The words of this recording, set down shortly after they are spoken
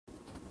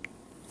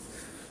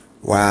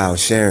Wow,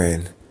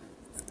 Sharon.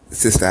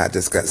 Sister, I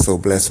just got so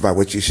blessed by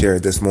what you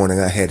shared this morning.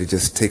 I had to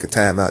just take a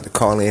time out to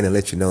call in and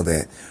let you know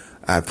that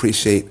I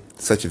appreciate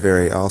such a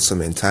very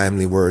awesome and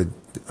timely word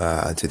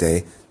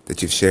today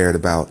that you've shared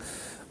about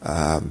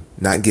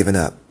not giving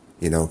up,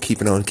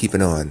 keeping on,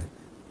 keeping on.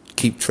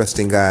 Keep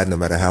trusting God no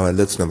matter how it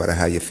looks, no matter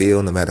how you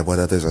feel, no matter what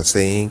others are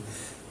saying,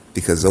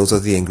 because those are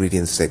the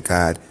ingredients that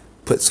God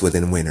puts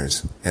within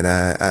winners. And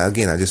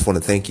again, I just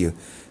want to thank you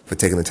for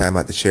taking the time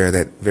out to share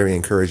that very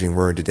encouraging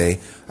word today.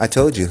 I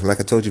told you, like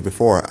I told you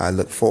before, I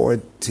look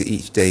forward to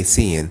each day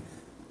seeing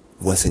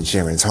what's in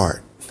Sharon's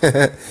heart.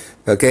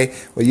 Okay?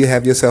 Well, you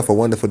have yourself a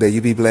wonderful day.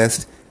 You be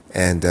blessed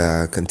and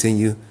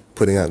continue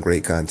putting out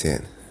great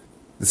content.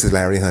 This is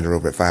Larry Hunter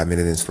over at 5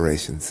 Minute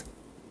Inspirations.